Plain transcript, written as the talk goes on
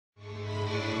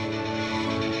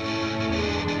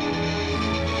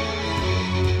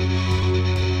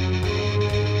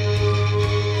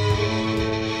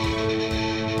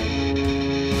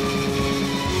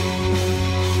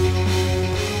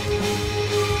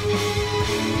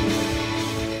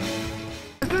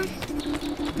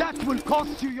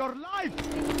cost you your life!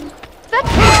 That's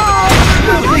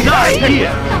Die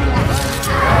here!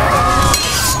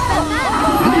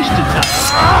 Wish to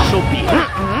die, so be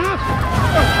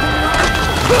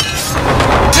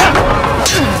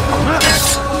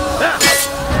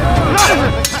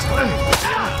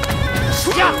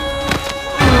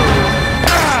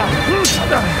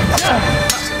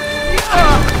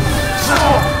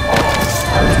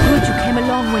good you came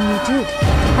along when you did.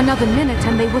 Another minute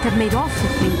and they would have made off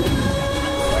with me.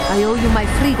 I owe you my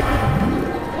freedom.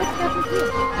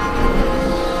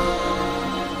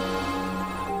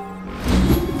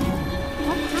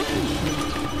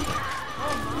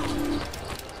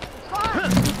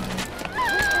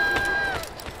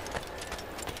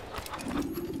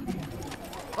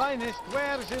 Finest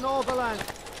wares in all the land.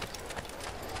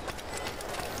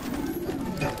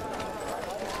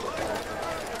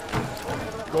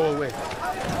 Go away.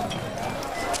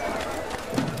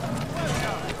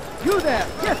 You there!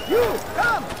 Yes, you!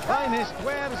 Come! Finest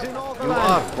wares in all the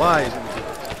land. You are wise,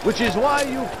 which is why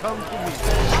you come to me.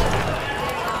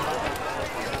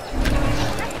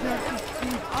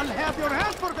 I'll have your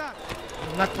hand for that!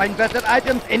 You'll not find better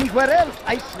items anywhere else,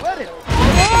 I swear it.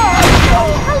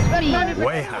 Help me!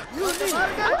 way out.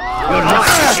 Your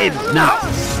life ends now.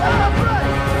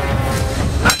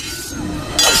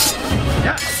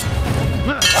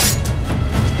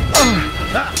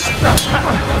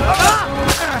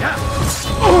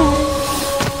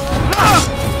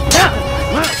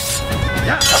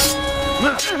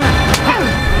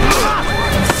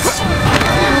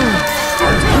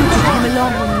 Came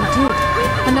along when you did.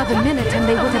 Another minute and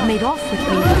they would have made off with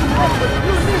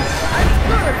me.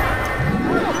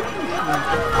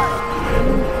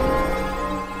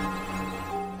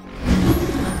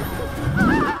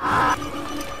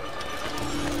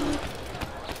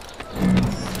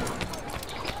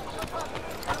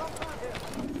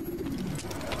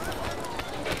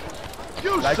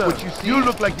 You, Like sir. what you see? You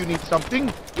look like you need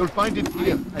something. You'll find it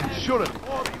here. I'm sure of it.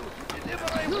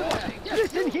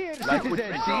 Listen here, Like what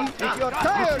citizen. you see? If you're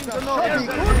tired of shopping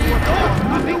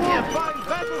good, you will find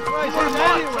battle prices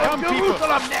anywhere. Come, people.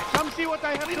 Come see what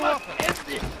I have to offer.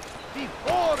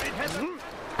 Before it has...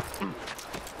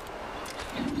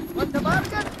 Want the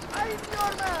bargain? I'm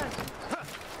your man.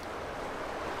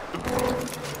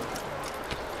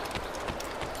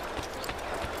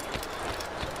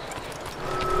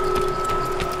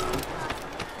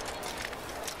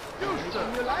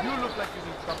 You look like you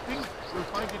need something. You'll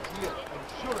find it here.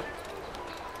 I'm sure of it.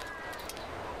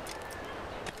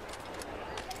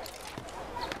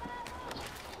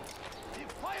 The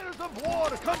fires of war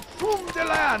consume the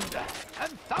land,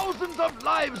 and thousands of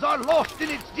lives are lost in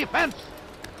its defense.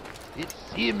 It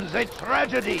seems a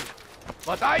tragedy,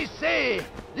 but I say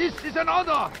this is an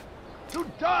honor to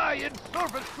die in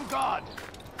service to God,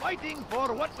 fighting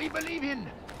for what we believe in.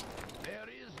 There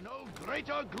is no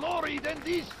greater glory than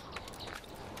this.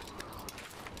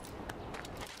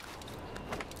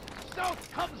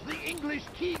 South comes the English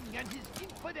king and his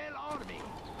infidel army.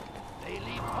 They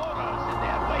leave horrors in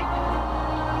their wake.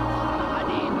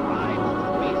 Saladin rides to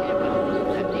meet him,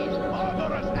 that these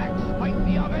barbarous acts might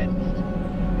be avenged.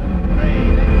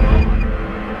 Brave and Roman,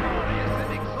 glorious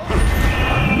and exalted,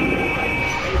 find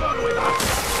favor with us,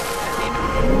 and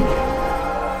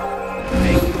in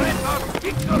they grant us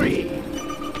victory.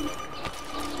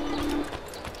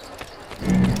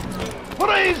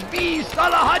 Praise be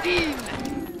Saladin!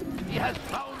 He has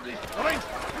found the strength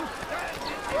to stand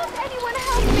in... Won't anyone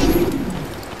help me?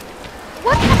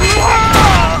 What have I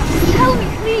done? Tell me,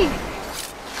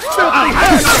 please.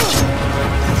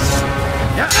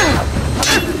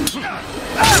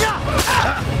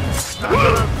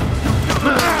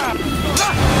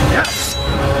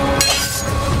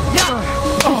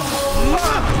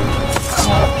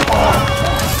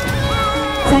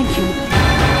 Thank you.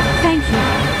 Thank you.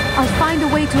 I'll find a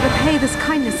way to repay this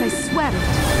kindness, I swear it.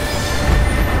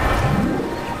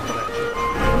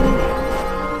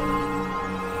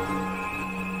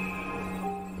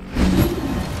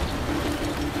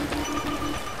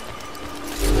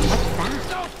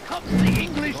 The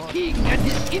English king and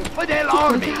his infidel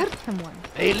army. Hurt someone.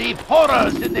 They leave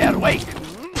horrors in their wake.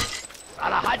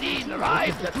 Saladin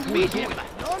rides to meet him.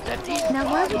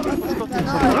 Now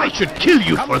where I should kill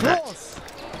you for that.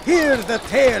 Hear the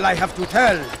tale I have to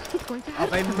tell he's going to of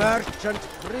hurt a someone. merchant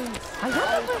prince. I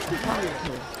wonder where he got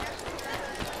to.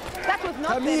 That was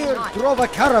not very Tamir nice. drove a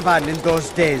caravan in those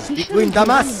days He between shouldn't be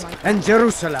Damas running like and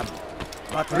Jerusalem.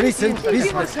 But recent Be more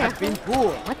business had careful. been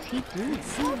poor. What's he doing?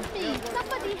 Help me!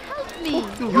 Somebody help me!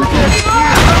 What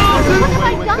have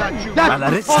I done?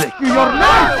 Malaritzli. Your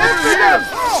life!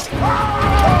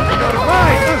 Your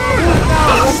life!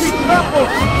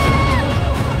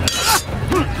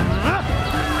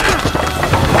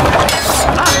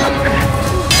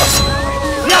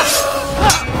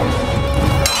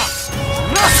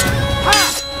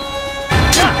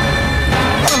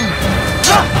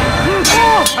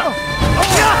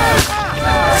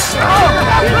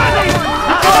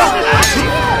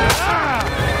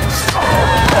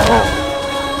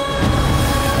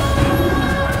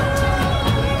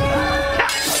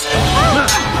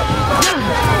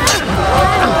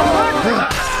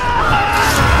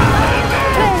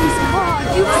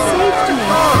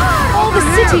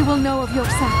 He will know of your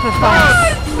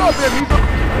sacrifice.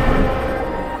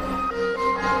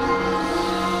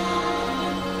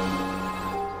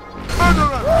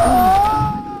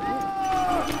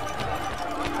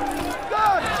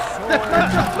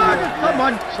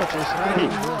 Someone such as me.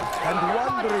 And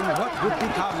wondering what would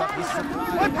become of this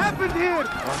supply. What happened here?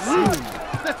 Soon,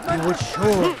 you would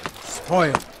sure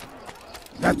spoil.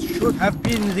 That should have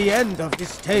been the end of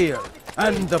this tale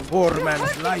and the poor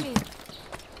man's life.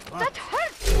 That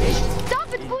hurts me!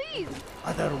 Stop it, please!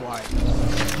 Otherwise,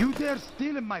 You dare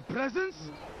steal in my presence?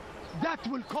 That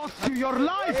will cost you your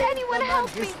life! Can anyone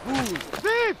help me? his food.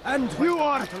 Thief! And You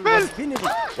are battle was filth! finished.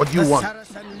 What do you The want?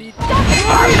 Saracen lead-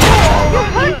 You're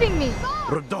hurting me!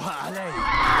 ردها علي.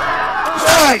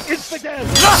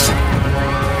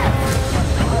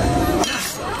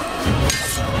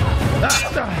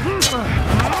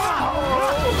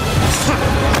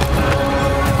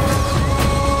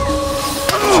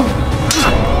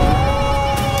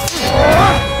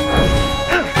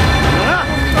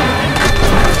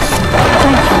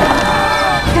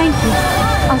 Thank you.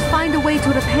 I'll find a way to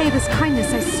repay this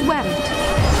kindness, I swear it.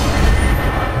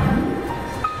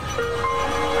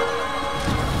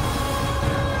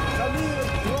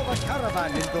 Samir drove a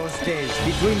caravan in those days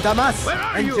between Damascus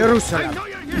and Jerusalem.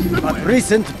 But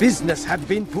recent business had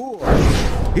been poor.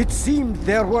 It seemed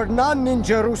there were none in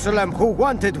Jerusalem who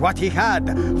wanted what he had,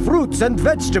 fruits and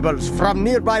vegetables from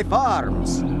nearby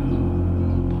farms.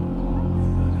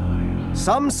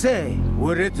 Some say,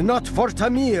 were it not for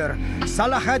Tamir,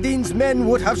 Salah ad-Din's men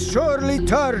would have surely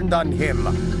turned on him.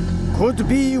 Could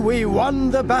be we won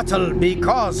the battle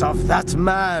because of that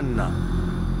man.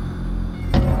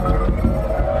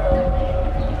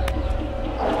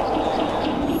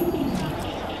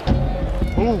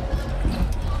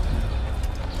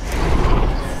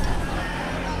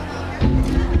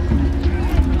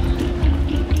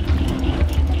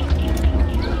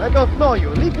 I don't know you.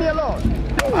 Leave me alone.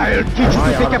 I'll teach you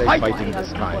to take a fight! Fighting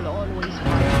this kind.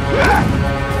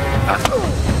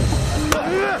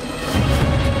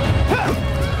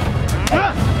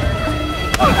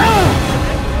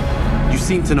 You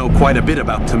seem to know quite a bit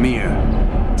about Tamir.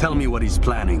 Tell me what he's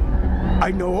planning. I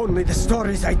know only the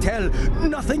stories I tell,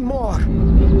 nothing more.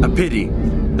 A pity.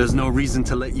 There's no reason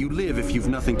to let you live if you've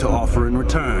nothing to offer in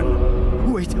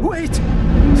return. Wait!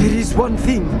 There is one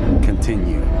thing.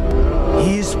 Continue.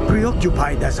 He is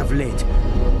preoccupied as of late.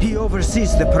 He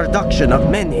oversees the production of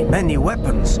many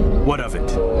weapons. What of it?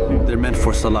 They're meant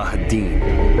for Salah ad-Din.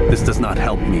 This does not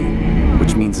help me,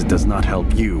 which means it does not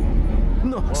help you.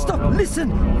 No, stop, listen!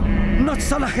 Not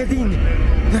Salah ad-Din.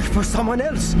 They're for someone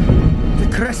else. The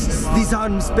crests these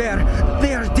arms bear,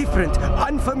 they are different,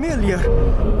 unfamiliar.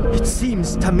 It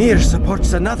seems Tamir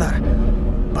supports another,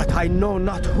 but I know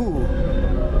not who.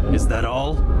 Is that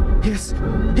all? Yes.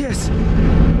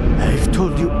 I've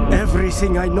told you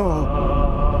everything I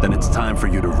know. Then it's time for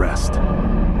you to rest.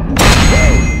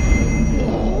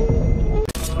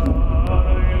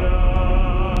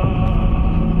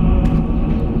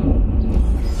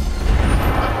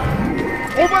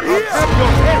 Over here!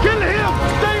 Kill him!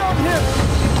 Stay on him!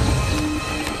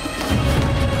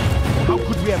 How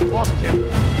could we have lost him?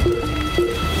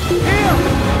 Here!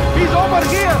 He's over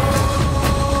here!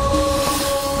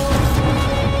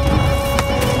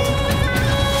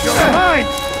 You're mine!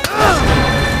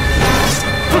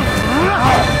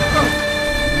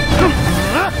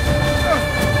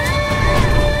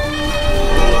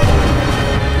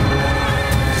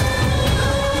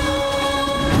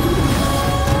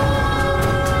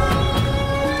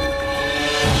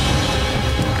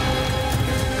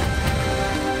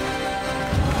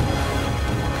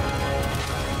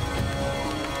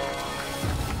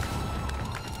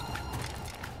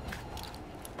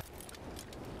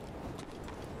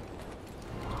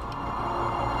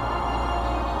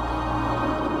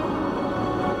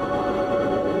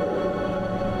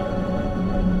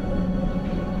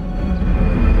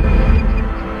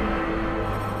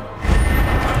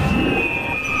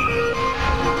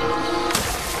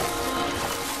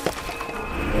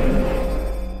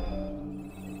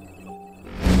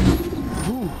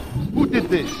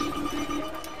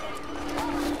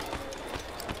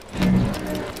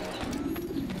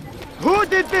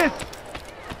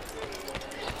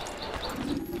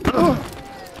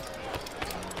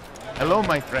 Hello,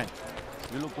 my friend.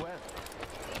 You look well.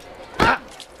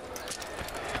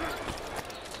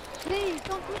 Please,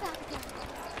 don't do that again.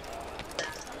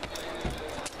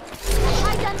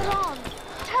 I done wrong.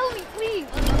 Tell me, please.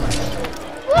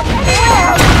 Look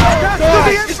at To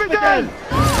the infidel!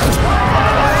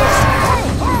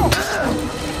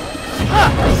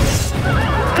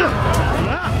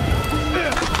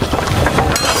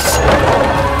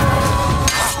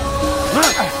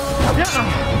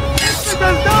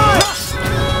 Infidel, die!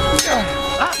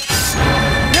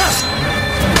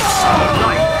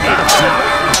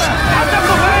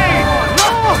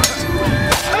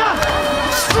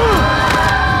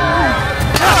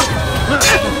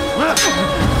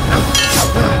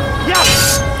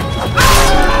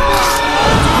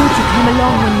 Came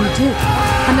along when you did.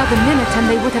 Another minute and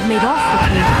they would have made off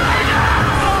with me.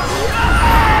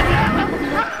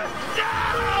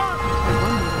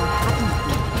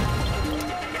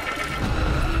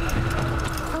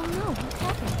 Oh no, what's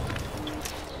happened?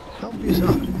 Don't be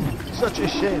sorry. Such a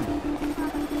shame.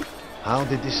 How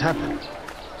did this happen?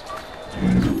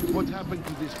 What happened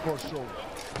to this poor soul?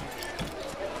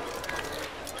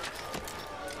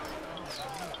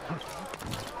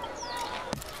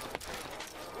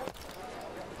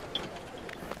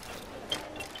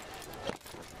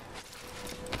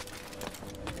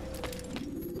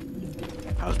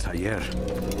 Altair,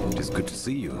 it is good to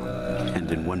see you,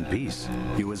 and in one piece.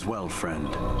 You as well, friend.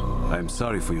 I am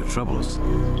sorry for your troubles.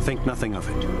 Think nothing of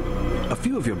it. A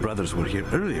few of your brothers were here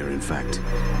earlier, in fact.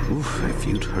 Oof, if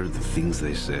you'd heard the things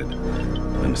they said,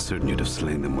 I'm certain you'd have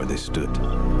slain them where they stood.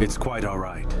 It's quite all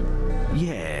right.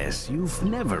 Yes, you've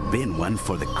never been one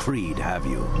for the creed, have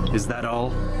you? Is that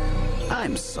all?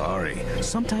 I'm sorry.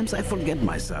 Sometimes I forget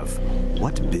myself.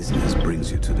 What business brings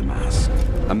you to Damas?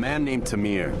 A man named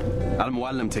Tamir.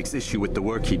 Al-Muallim takes issue with the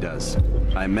work he does.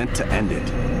 I meant to end it.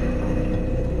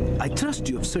 I trust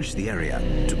you have searched the area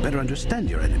to better understand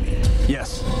your enemy.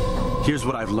 Yes. Here's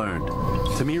what I've learned.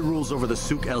 Tamir rules over the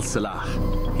Souk El Salah.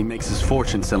 He makes his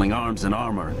fortune selling arms and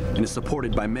armor, and is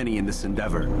supported by many in this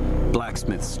endeavor.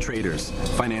 Blacksmiths, traders,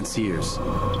 financiers.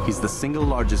 He's the single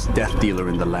largest death dealer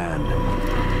in the land.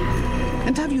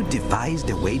 And have you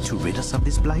devised a way to rid us of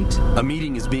this blight? A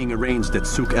meeting is being arranged at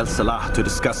Souk El Salah to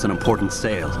discuss an important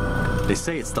sale. They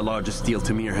say it's the largest deal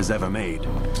Tamir has ever made.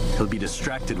 He'll be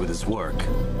distracted with his work.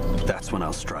 That's when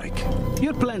I'll strike.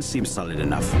 Your plan seems solid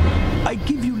enough. I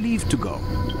give you leave to go.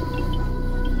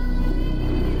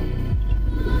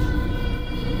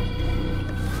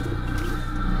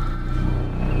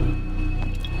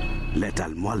 Let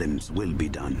Al-Muallim's will be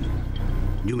done.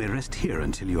 You may rest here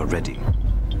until you are ready.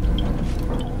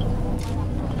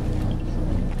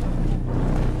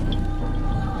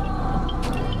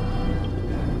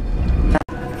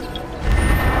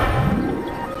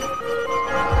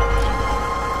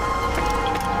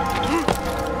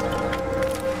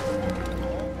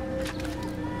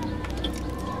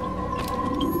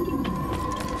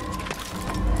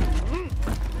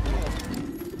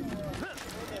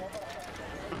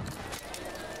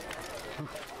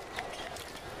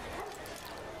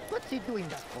 What's he doing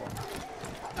that for?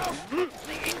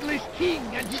 The English king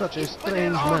and his Such a Infinite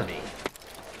strange man. army.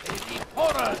 They leave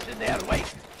horrors in their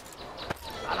wake.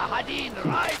 Salah-ad-Din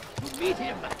rides to meet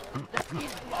him. That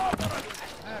is barbarous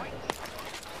at point.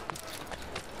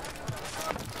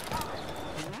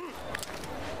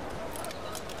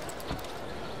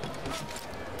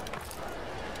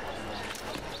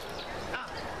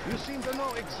 You seem to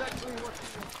know exactly what you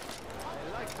want.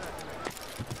 I like that.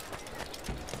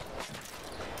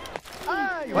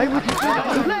 Why would you do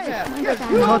that?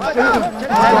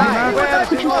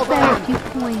 Could you spare a few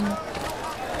coins?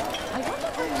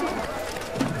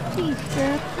 Please,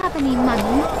 sir, have any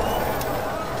money?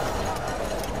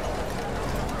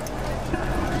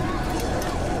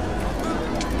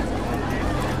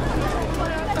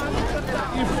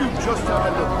 If you just have a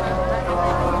look.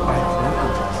 I've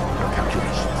noticed your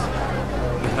calculations.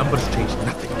 The numbers change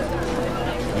nothing.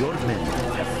 Your men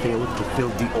have failed to fill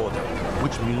the order,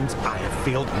 which means I have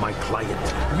failed my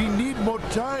client. We need more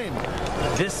time.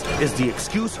 This is the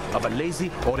excuse of a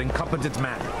lazy or incompetent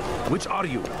man. Which are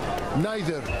you?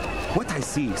 Neither. What I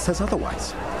see says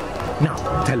otherwise. Now,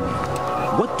 tell me,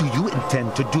 what do you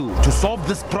intend to do to solve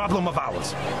this problem of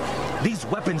ours? These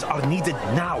weapons are needed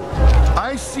now.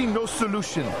 I see no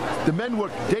solution. The men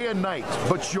work day and night,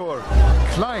 but your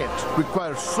client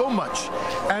requires so much,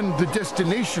 and the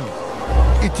destination,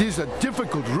 it is a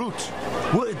difficult route.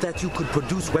 Would that you could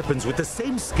produce weapons with the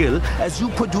same skill as you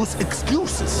produce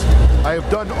excuses. I have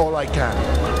done all I can.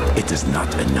 It is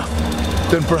not enough.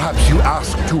 Then perhaps you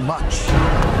ask too much.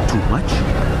 Too much?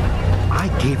 I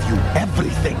gave you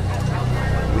everything.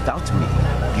 Without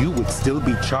you would still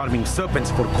be charming serpents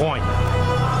for coin.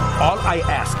 All I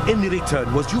ask in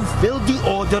return was you fill the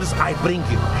orders I bring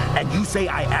you, and you say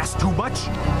I ask too much?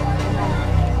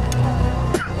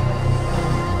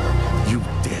 You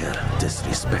dare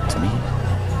disrespect me?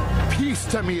 Peace,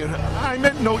 Tamir. I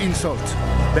meant no insult.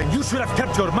 Then you should have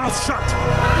kept your mouth shut.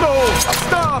 No!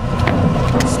 Stop!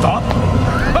 Stop?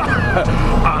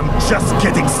 I'm just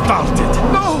getting started.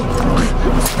 No!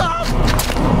 Stop!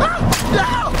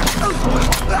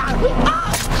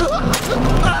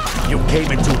 You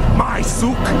came into my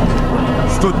souk,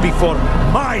 stood before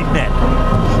my men,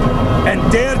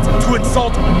 and dared to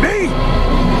insult me?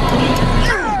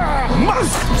 You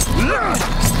must learn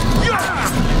your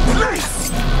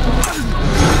place!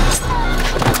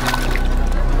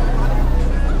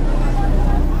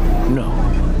 No.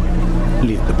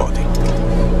 Leave the body.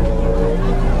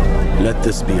 Let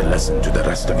this be a lesson to the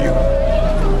rest of you.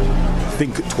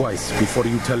 Think twice before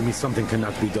you tell me something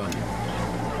cannot be done.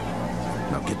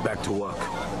 Now get back to work.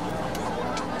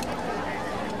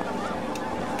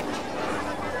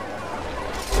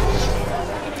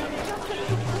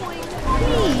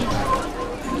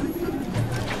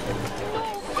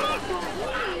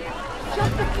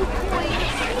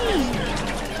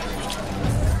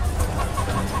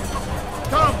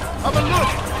 Come, have a look!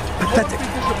 Pathetic.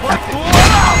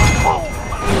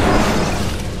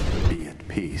 Be at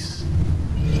peace.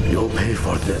 You'll pay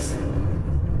for this.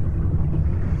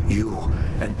 You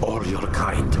and all your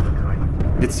kind.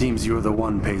 It seems you're the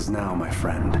one pays now, my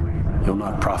friend. You'll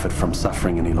not profit from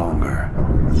suffering any longer.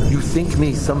 You think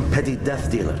me some petty death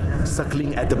dealer,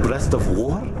 suckling at the breast of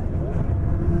war?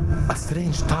 A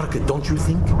strange target, don't you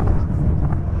think?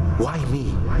 Why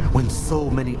me, when so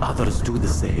many others do the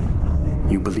same?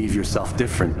 You believe yourself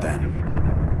different, then?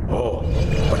 Oh,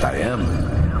 but I am.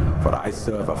 For I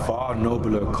serve a far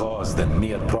nobler cause than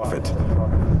mere profit.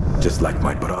 Just like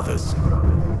my brothers.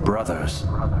 Brothers?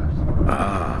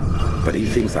 Ah, but he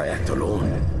thinks I act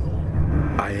alone.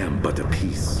 I am but a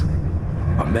piece.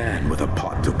 A man with a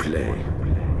part to play.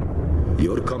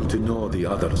 You'll come to know the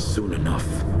others soon enough.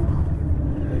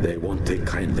 They won't take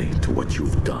kindly to what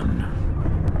you've done.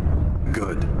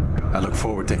 Good. I look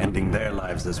forward to ending their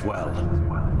lives as well.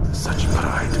 Such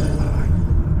pride.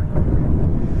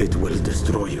 It will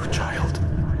destroy you, child.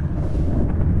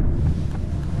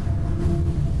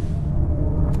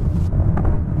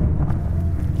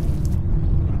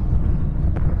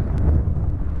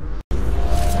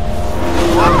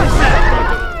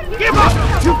 Give up!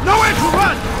 You've nowhere to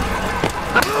run!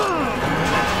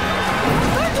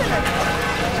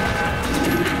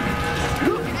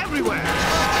 Look everywhere!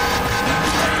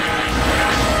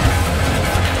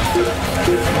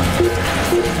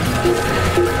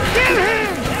 Kill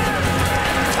him!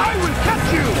 I will catch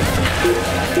you!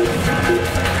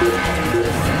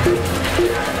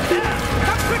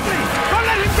 Come quickly! Don't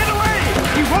let him get away!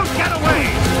 He won't get away!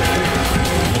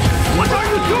 What are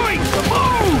you doing?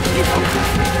 Move!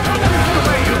 Don't let him get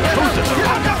away! You've chosen the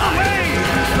wrong way!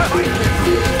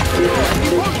 He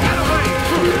won't get away!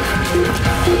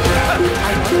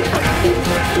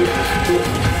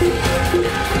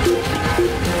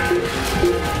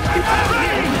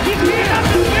 He's here!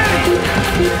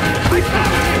 I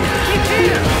found him! He's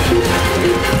here!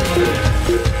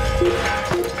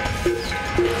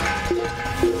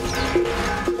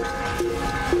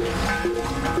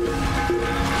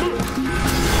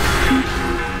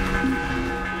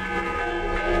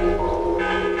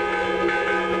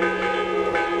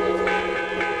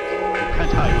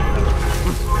 Can't hide.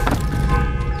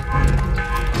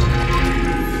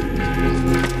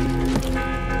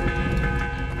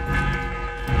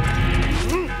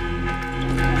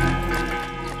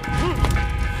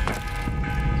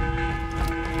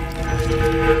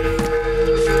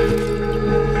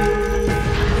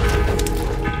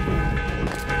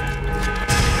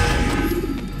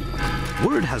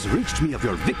 Word has reached me of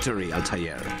your victory,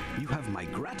 Altair. You have my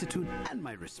gratitude and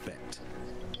my respect.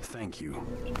 Thank you.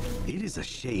 It is a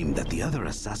shame that the other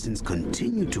assassins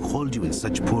continue to hold you in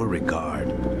such poor regard.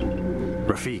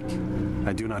 Rafik,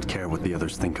 I do not care what the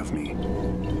others think of me.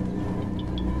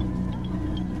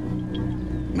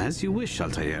 As you wish,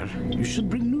 Altair. You should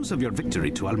bring news of your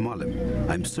victory to Al-Mualim.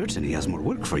 I'm certain he has more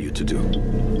work for you to do.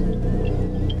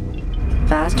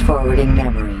 Fast-forwarding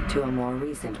memory to a more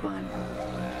recent one.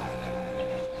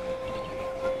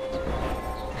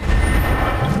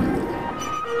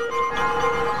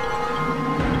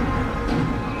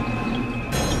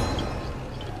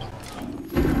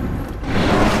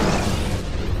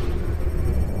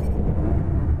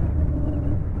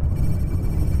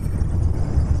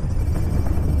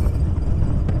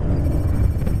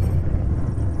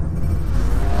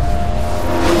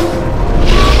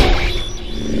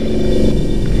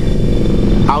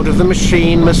 the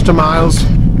machine, Mr. Miles?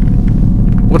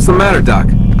 What's the matter, Doc?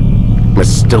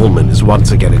 Miss Stillman is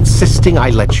once again insisting I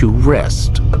let you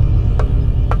rest.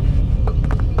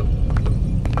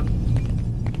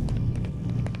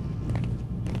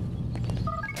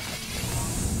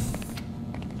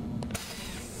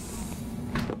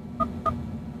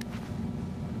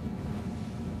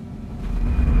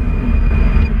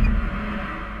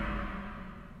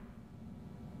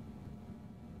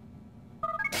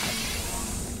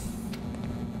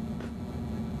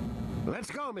 Let's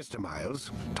go, Mr.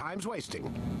 Miles. Time's wasting.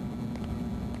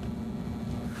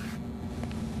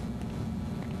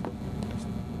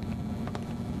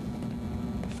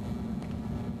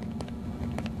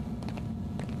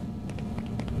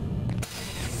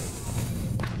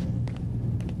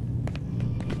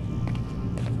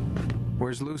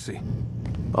 Where's Lucy?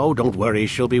 Oh, don't worry.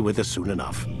 She'll be with us soon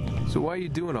enough. So why are you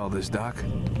doing all this, Doc?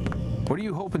 What are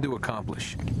you hoping to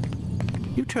accomplish?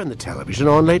 You turned the television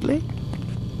on lately?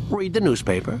 Read the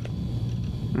newspaper?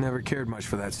 Never cared much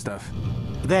for that stuff.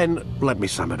 Then, let me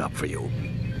sum it up for you.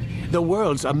 The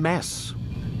world's a mess.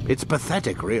 It's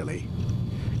pathetic, really.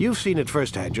 You've seen it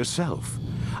firsthand yourself.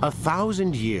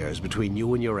 1,000 years between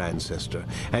you and your ancestor,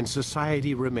 and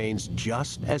society remains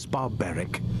just as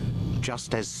barbaric,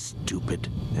 just as stupid.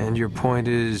 And your point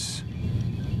is?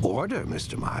 Order,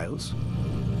 Mr. Miles.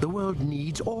 The world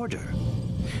needs order.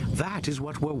 That is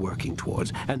what we're working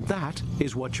towards, and that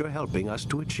is what you're helping us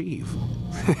to achieve.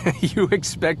 You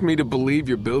expect me to believe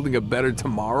you're building a better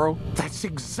tomorrow? That's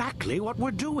exactly what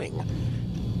we're doing.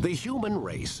 The human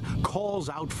race calls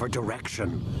out for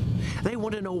direction. They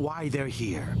want to know why they're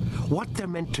here, what they're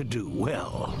meant to do.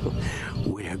 Well,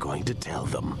 we're going to tell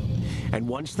them. And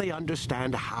once they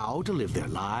understand how to live their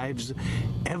lives,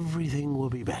 everything will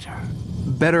be better.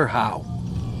 Better how?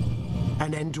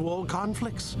 An end to all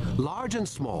conflicts, large and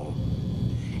small.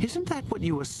 Isn't that what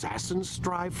you assassins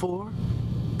strive for?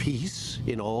 Peace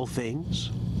in all things?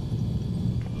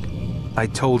 I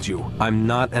told you, I'm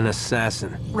not an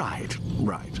assassin. Right.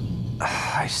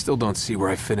 I still don't see where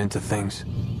I fit into things.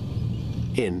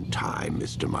 In time,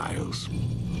 Mr. Miles.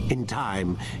 In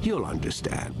time, you'll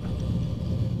understand.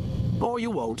 Or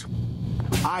you won't.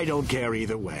 I don't care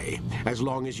either way, as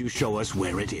long as you show us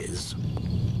where it is.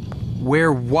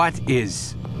 Where what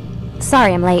is?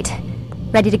 Sorry I'm late.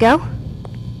 Ready to go?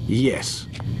 Yes,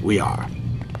 we are.